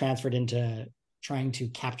then transferred into trying to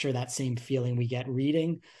capture that same feeling we get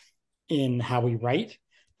reading in how we write.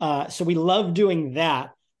 So we love doing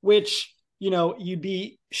that, which, you'd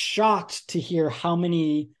be shocked to hear how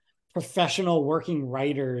many professional working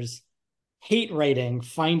writers hate writing,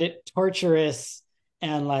 find it torturous,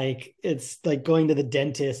 and like it's like going to the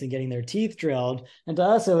dentist and getting their teeth drilled. And to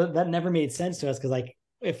us, that never made sense to us, because like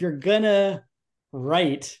if you're gonna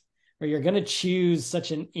write or you're gonna choose such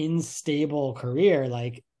an unstable career,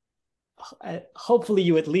 like hopefully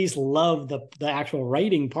you at least love the actual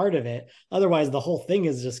writing part of it. Otherwise, the whole thing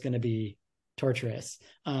is just going to be torturous.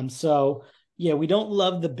 So yeah, we don't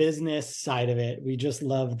love the business side of it. We just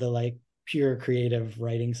love the like pure creative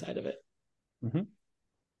writing side of it. Mm-hmm.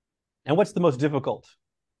 And what's the most difficult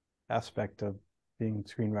aspect of being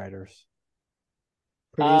screenwriters?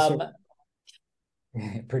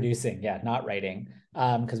 Producing, yeah, not writing,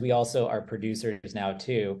 because we also are producers now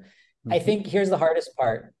too. Mm-hmm. I think here's the hardest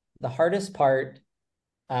part. The hardest part,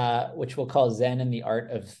 which we'll call Zen in the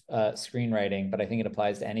art of screenwriting, but I think it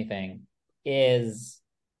applies to anything, is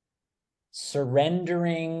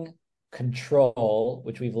surrendering control,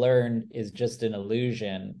 which we've learned is just an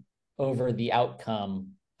illusion, over the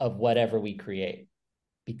outcome of whatever we create.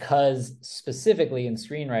 Because specifically in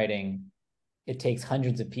screenwriting, it takes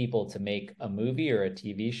hundreds of people to make a movie or a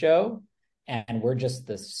TV show, and we're just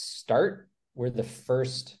the start. We're the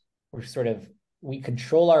first. We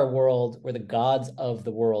control our world. We're the gods of the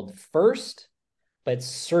world first, but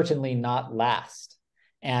certainly not last.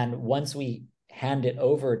 And once we hand it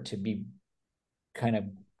over to be kind of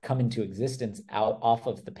come into existence off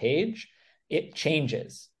of the page, it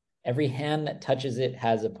changes. Every hand that touches it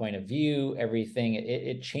has a point of view, everything,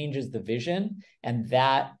 it changes the vision, and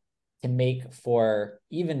that can make for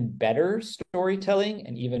even better storytelling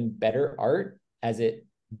and even better art, as it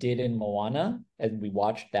did in Moana, and we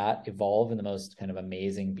watched that evolve in the most kind of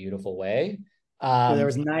amazing, beautiful way. There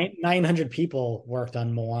was 900 people worked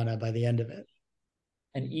on Moana by the end of it.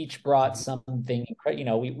 And each brought something,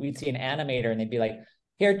 we'd see an animator and they'd be like,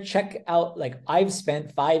 here, check out, like, I've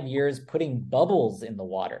spent 5 years putting bubbles in the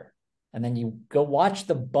water. And then you go watch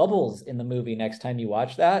the bubbles in the movie next time you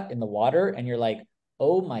watch that in the water, and you're like,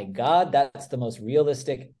 oh my God, that's the most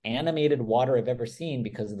realistic animated water I've ever seen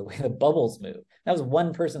because of the way the bubbles move. That was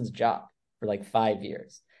one person's job for like 5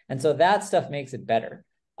 years. And so that stuff makes it better.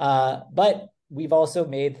 But we've also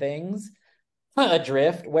made things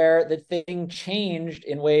Adrift where the thing changed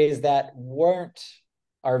in ways that weren't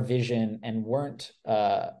our vision and weren't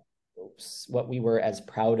what we were as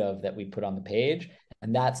proud of that we put on the page.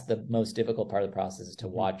 And that's the most difficult part of the process, is to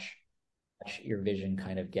watch your vision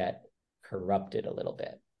kind of get corrupted a little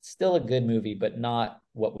bit. Still a good movie, but not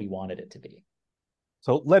what we wanted it to be.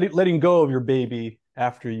 So letting go of your baby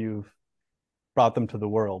after you've brought them to the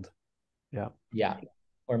world. Yeah. Yeah.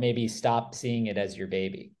 Or maybe stop seeing it as your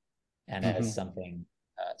baby and as something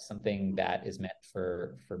that is meant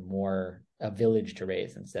for more a village to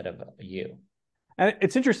raise instead of you. And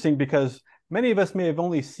it's interesting because many of us may have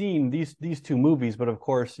only seen these two movies, but of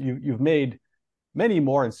course you've made many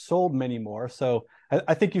more and sold many more. So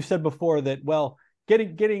I think you said before that, well,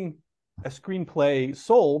 getting a screenplay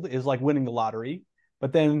sold is like winning the lottery,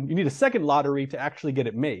 but then you need a second lottery to actually get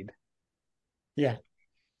it made. Yeah.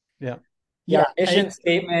 Yeah. Yeah. Mission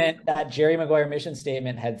statement, that Jerry Maguire mission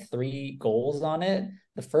statement had 3 goals on it.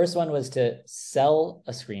 The first one was to sell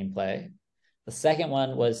a screenplay. The second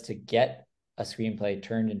one was to get a screenplay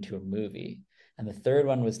turned into a movie. And the third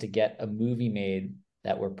one was to get a movie made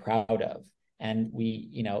that we're proud of. And we,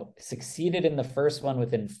 succeeded in the first one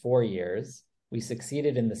within 4 years. We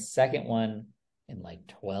succeeded in the second one in like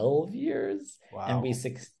 12 years. Wow. And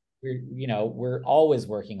we're always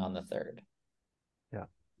working on the third. Yeah.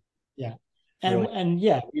 Yeah. And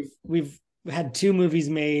yeah, we've had 2 movies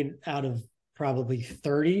made out of probably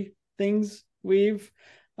 30 things we've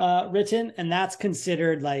written, and that's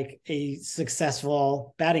considered like a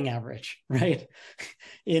successful batting average, right?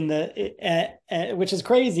 Which is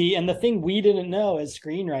crazy. And the thing we didn't know as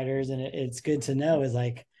screenwriters, and it's good to know, is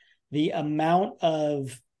like the amount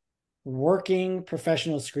of working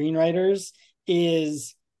professional screenwriters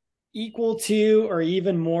is equal to or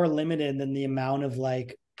even more limited than the amount of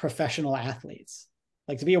like professional athletes.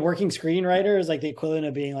 Like to be a working screenwriter is like the equivalent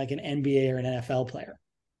of being like an NBA or an NFL player.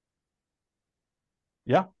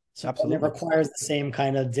 Yeah, so absolutely. It requires the same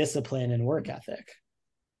kind of discipline and work ethic.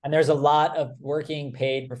 And there's a lot of working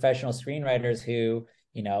paid professional screenwriters who,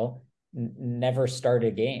 never start a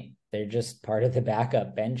game. they're just part of the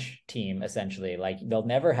backup bench team, essentially. Like they'll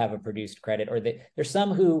never have a produced credit, or there's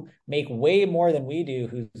some who make way more than we do,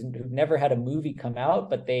 who've never had a movie come out,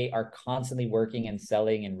 but they are constantly working and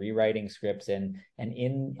selling and rewriting scripts and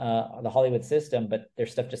in the Hollywood system, but their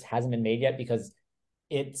stuff just hasn't been made yet because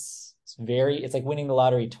it's like winning the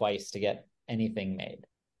lottery twice to get anything made.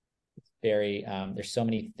 It's very there's so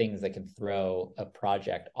many things that can throw a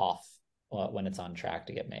project off when it's on track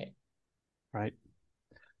to get made. Right.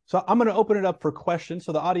 So I'm going to open it up for questions.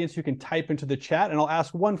 So the audience, you can type into the chat, and I'll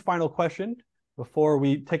ask one final question before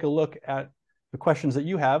we take a look at the questions that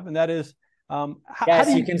you have, and that is,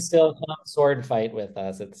 yes, you can still come sword fight with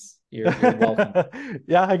us. You're welcome.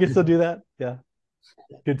 Yeah, I can still do that. Yeah,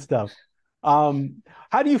 good stuff. How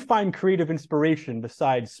do you find creative inspiration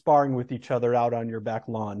besides sparring with each other out on your back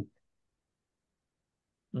lawn?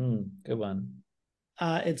 Good one.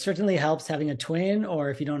 It certainly helps having a twin, or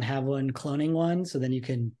if you don't have one, cloning one, so then you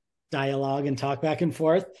can dialogue and talk back and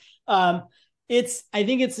forth. I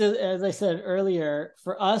think it's, as I said earlier,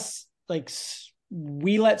 for us, like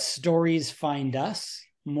we let stories find us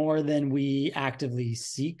more than we actively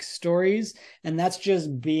seek stories. And that's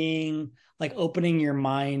just being like opening your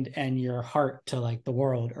mind and your heart to like the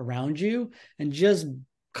world around you, and just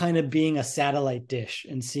kind of being a satellite dish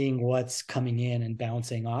and seeing what's coming in and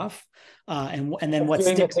bouncing off. And then what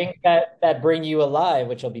doing sticks the things that bring you alive,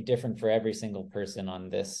 which will be different for every single person on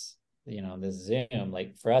this, this Zoom.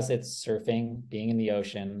 Like for us, it's surfing, being in the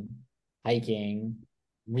ocean, hiking,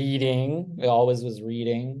 reading. It always was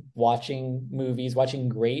reading, watching movies, watching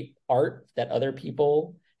great art that other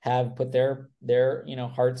people have put their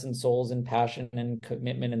hearts and souls and passion and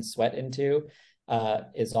commitment and sweat into.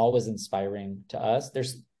 Is always inspiring to us.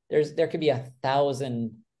 There could be a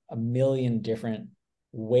million different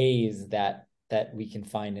ways that we can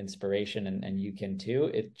find inspiration, and you can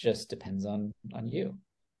too. It just depends on you,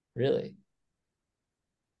 really.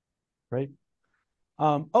 Right.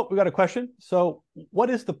 We got a question. So what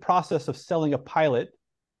is the process of selling a pilot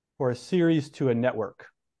for a series to a network?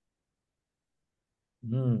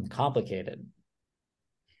 Complicated.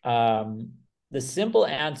 The simple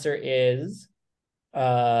answer is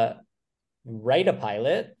write a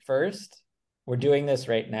pilot first. We're doing this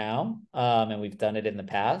right now, and we've done it in the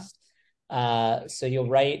past. So you'll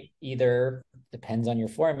write either, depends on your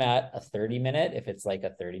format, a 30-minute, if it's like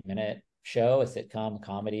a 30-minute show, a sitcom,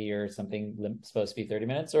 comedy, or something supposed to be 30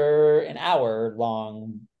 minutes, or an hour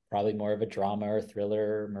long, probably more of a drama or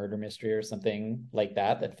thriller, murder mystery, or something like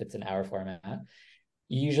that fits an hour format.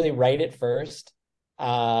 You usually write it first,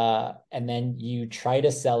 and then you try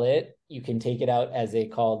to sell it. You can take it out as a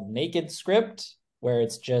called naked script, where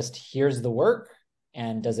it's just, here's the work,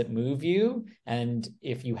 and does it move you? And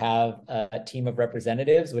if you have a team of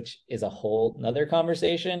representatives, which is a whole another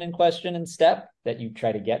conversation and question and step that you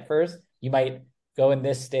try to get first, you might go in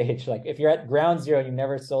this stage. Like if you're at ground zero, you've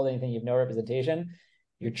never sold anything, you have no representation,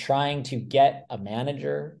 you're trying to get a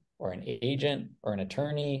manager or an agent or an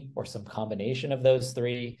attorney or some combination of those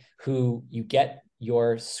three, who you get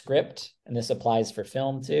your script, and this applies for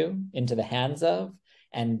film too, into the hands of,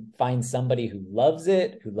 and find somebody who loves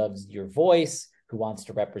it, who loves your voice, who wants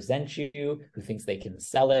to represent you, who thinks they can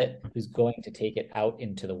sell it, who's going to take it out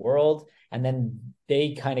into the world. And then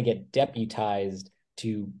they kind of get deputized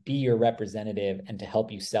to be your representative and to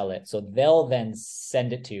help you sell it. So they'll then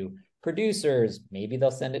send it to producers, maybe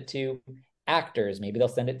they'll send it to actors, maybe they'll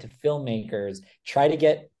send it to filmmakers, try to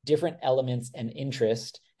get different elements and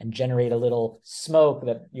interest and generate a little smoke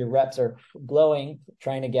that your reps are blowing,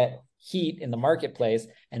 trying to get heat in the marketplace.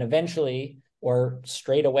 And eventually, or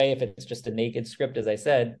straight away, if it's just a naked script, as I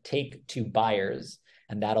said, take to buyers.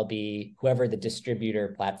 And that'll be whoever the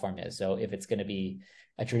distributor platform is. So if it's going to be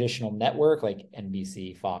a traditional network like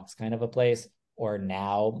NBC, Fox kind of a place, or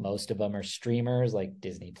now most of them are streamers like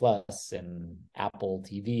Disney Plus and Apple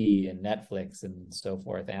TV and Netflix and so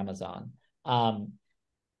forth, Amazon.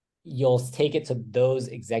 You'll take it to those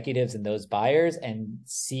executives and those buyers and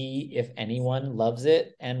see if anyone loves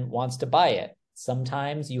it and wants to buy it.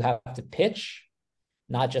 Sometimes you have to pitch,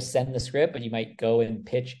 not just send the script, but you might go and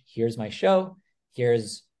pitch, here's my show,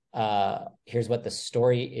 here's what the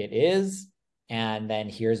story it is, and then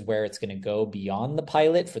here's where it's going to go beyond the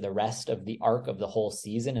pilot for the rest of the arc of the whole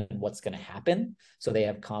season and what's going to happen. So they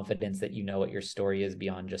have confidence that you know what your story is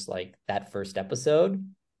beyond just like that first episode.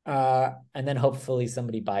 And then hopefully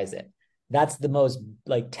somebody buys it. That's the most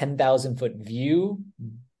like 10,000 foot view,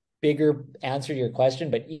 bigger answer to your question,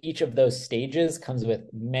 but each of those stages comes with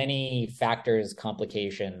many factors,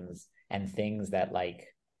 complications, and things that like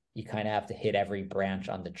you kind of have to hit every branch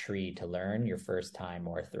on the tree to learn your first time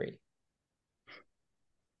or three.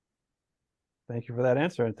 Thank you for that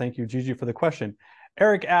answer. And thank you, Gigi, for the question.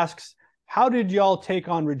 Eric asks, how did y'all take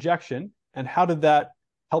on rejection and how did that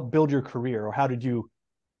help build your career? Or how did you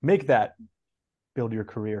make that build your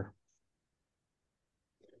career?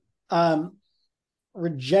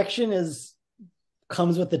 Rejection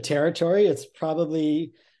comes with the territory. It's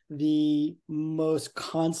probably the most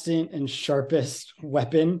constant and sharpest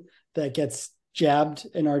weapon that gets jabbed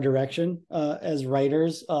in our direction as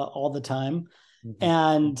writers all the time. Mm-hmm.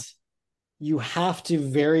 And you have to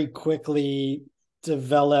very quickly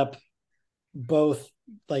develop both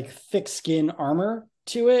like thick skin armor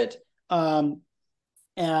to it. And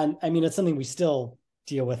I mean, it's something we still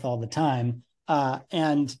deal with all the time.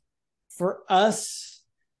 And for us,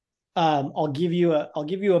 I'll give you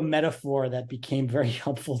a metaphor that became very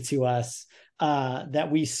helpful to us that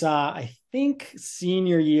we saw, I think,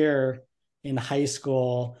 senior year in high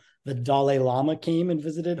school. The Dalai Lama came and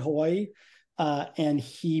visited Hawaii, and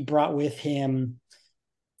he brought with him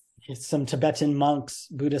some Tibetan monks,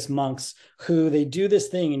 Buddhist monks, who they do this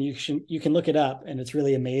thing, and you can look it up, and it's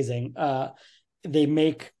really amazing. They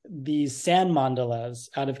make these sand mandalas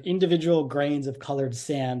out of individual grains of colored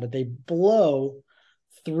sand that they blow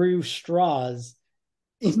through straws,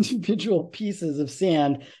 individual pieces of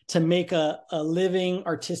sand, to make a living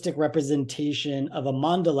artistic representation of a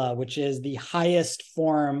mandala, which is the highest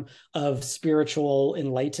form of spiritual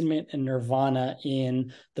enlightenment and nirvana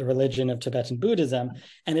in the religion of Tibetan Buddhism.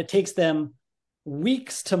 And it takes them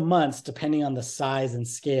weeks to months, depending on the size and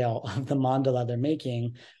scale of the mandala they're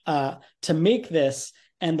making, to make this.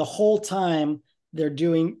 And the whole time they're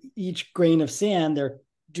doing each grain of sand, they're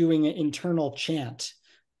doing an internal chant.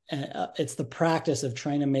 It's the practice of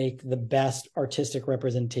trying to make the best artistic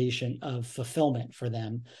representation of fulfillment for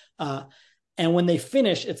them. And when they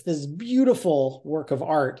finish, it's this beautiful work of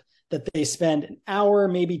art that they spend an hour,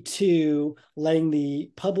 maybe two, letting the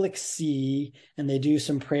public see, and they do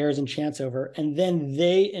some prayers and chants over. And then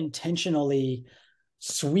they intentionally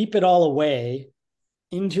sweep it all away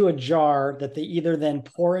into a jar that they either then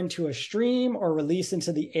pour into a stream or release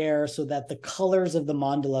into the air so that the colors of the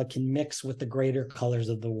mandala can mix with the greater colors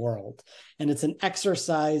of the world. And it's an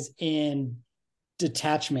exercise in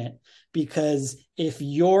detachment, because if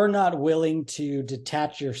you're not willing to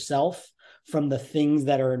detach yourself from the things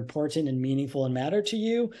that are important and meaningful and matter to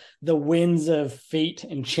you, the winds of fate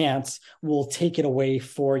and chance will take it away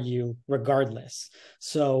for you regardless.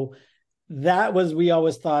 So that was, we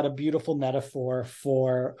always thought, a beautiful metaphor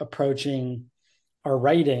for approaching our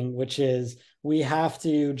writing, which is we have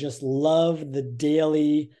to just love the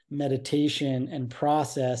daily meditation and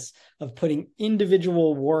process of putting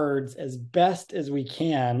individual words as best as we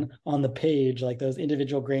can on the page, like those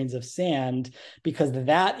individual grains of sand, because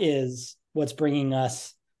that is what's bringing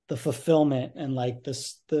us the fulfillment and like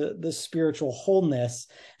the spiritual wholeness,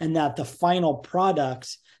 and that the final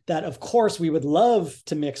product that, of course, we would love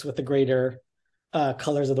to mix with the greater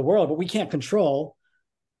colors of the world, but we can't control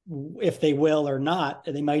if they will or not.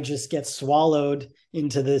 They might just get swallowed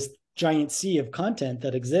into this giant sea of content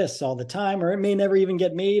that exists all the time, or it may never even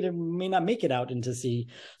get made and may not make it out into sea.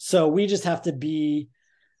 So we just have to be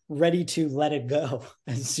ready to let it go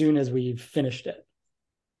as soon as we've finished it.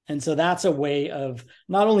 And so that's a way of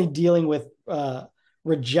not only dealing with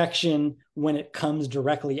rejection when it comes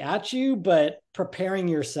directly at you, but preparing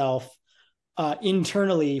yourself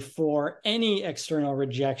internally for any external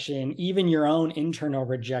rejection, even your own internal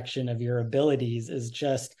rejection of your abilities. Is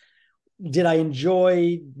just, did I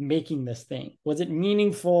enjoy making this thing? Was it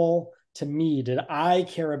meaningful to me? Did I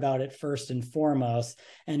care about it first and foremost?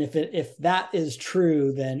 And if that is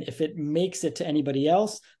true, then if it makes it to anybody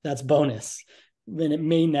else, that's bonus. Then it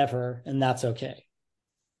may never, and that's okay.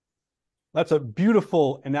 That's a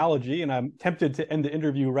beautiful analogy, and I'm tempted to end the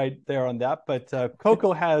interview right there on that. But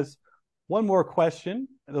Coco has one more question.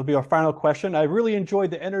 It'll be our final question. I really enjoyed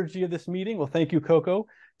the energy of this meeting. Well, thank you, Coco.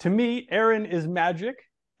 To me, Aaron is magic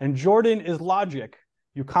and Jordan is logic.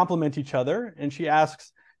 You complement each other. And she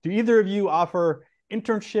asks, do either of you offer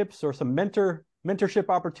internships or some mentorship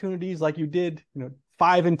opportunities like you did,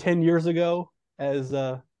 5 and 10 years ago as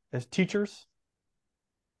teachers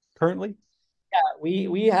currently? Yeah,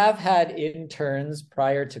 we have had interns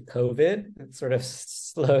prior to COVID. It sort of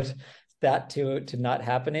slowed that to not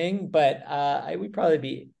happening, but we'd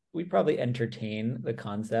probably entertain the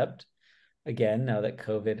concept again now that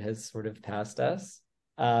COVID has sort of passed us.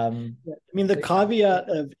 I mean, the caveat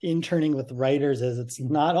of interning with writers is it's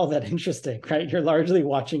not all that interesting, right? You're largely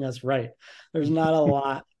watching us write. There's not a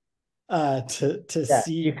lot to Yeah,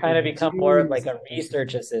 see you kind of become more of doing like a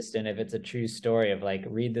research assistant if it's a true story of like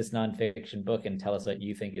read this nonfiction book and tell us what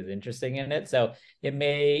you think is interesting in it. So it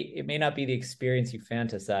may not be the experience you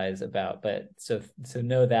fantasize about, but so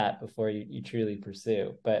know that before you truly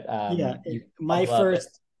pursue. But yeah. you My follow up with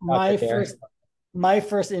first Dr. my Derek. first my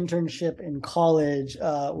first internship in college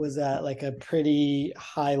was at like a pretty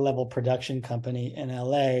high level production company in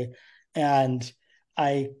LA, and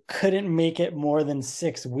I couldn't make it more than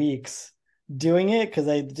 6 weeks doing it because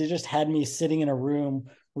they just had me sitting in a room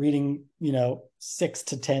reading 6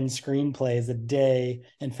 to 10 screenplays a day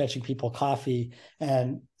and fetching people coffee,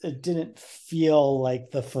 and it didn't feel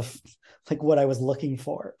like like what I was looking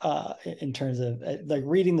for in terms of like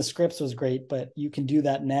reading the scripts was great, but you can do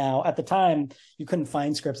that now. At the time, you couldn't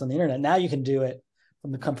find scripts on the internet. Now you can do it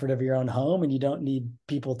from the comfort of your own home, and you don't need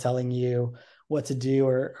people telling you what to do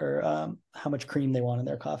or how much cream they want in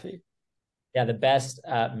their coffee. Yeah, the best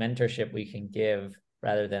mentorship we can give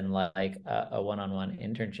rather than like a one-on-one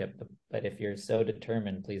internship, but if you're so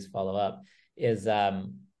determined, please follow up, is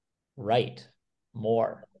write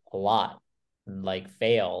more, a lot, and like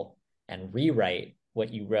fail and rewrite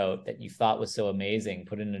what you wrote that you thought was so amazing,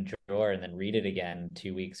 put it in a drawer and then read it again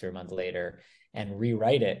 2 weeks or a month later and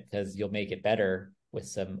rewrite it because you'll make it better with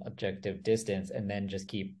some objective distance and then just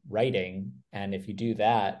keep writing. And if you do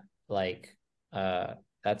that, like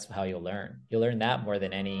that's how you'll learn. You'll learn that more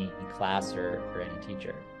than any class or any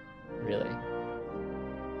teacher, really.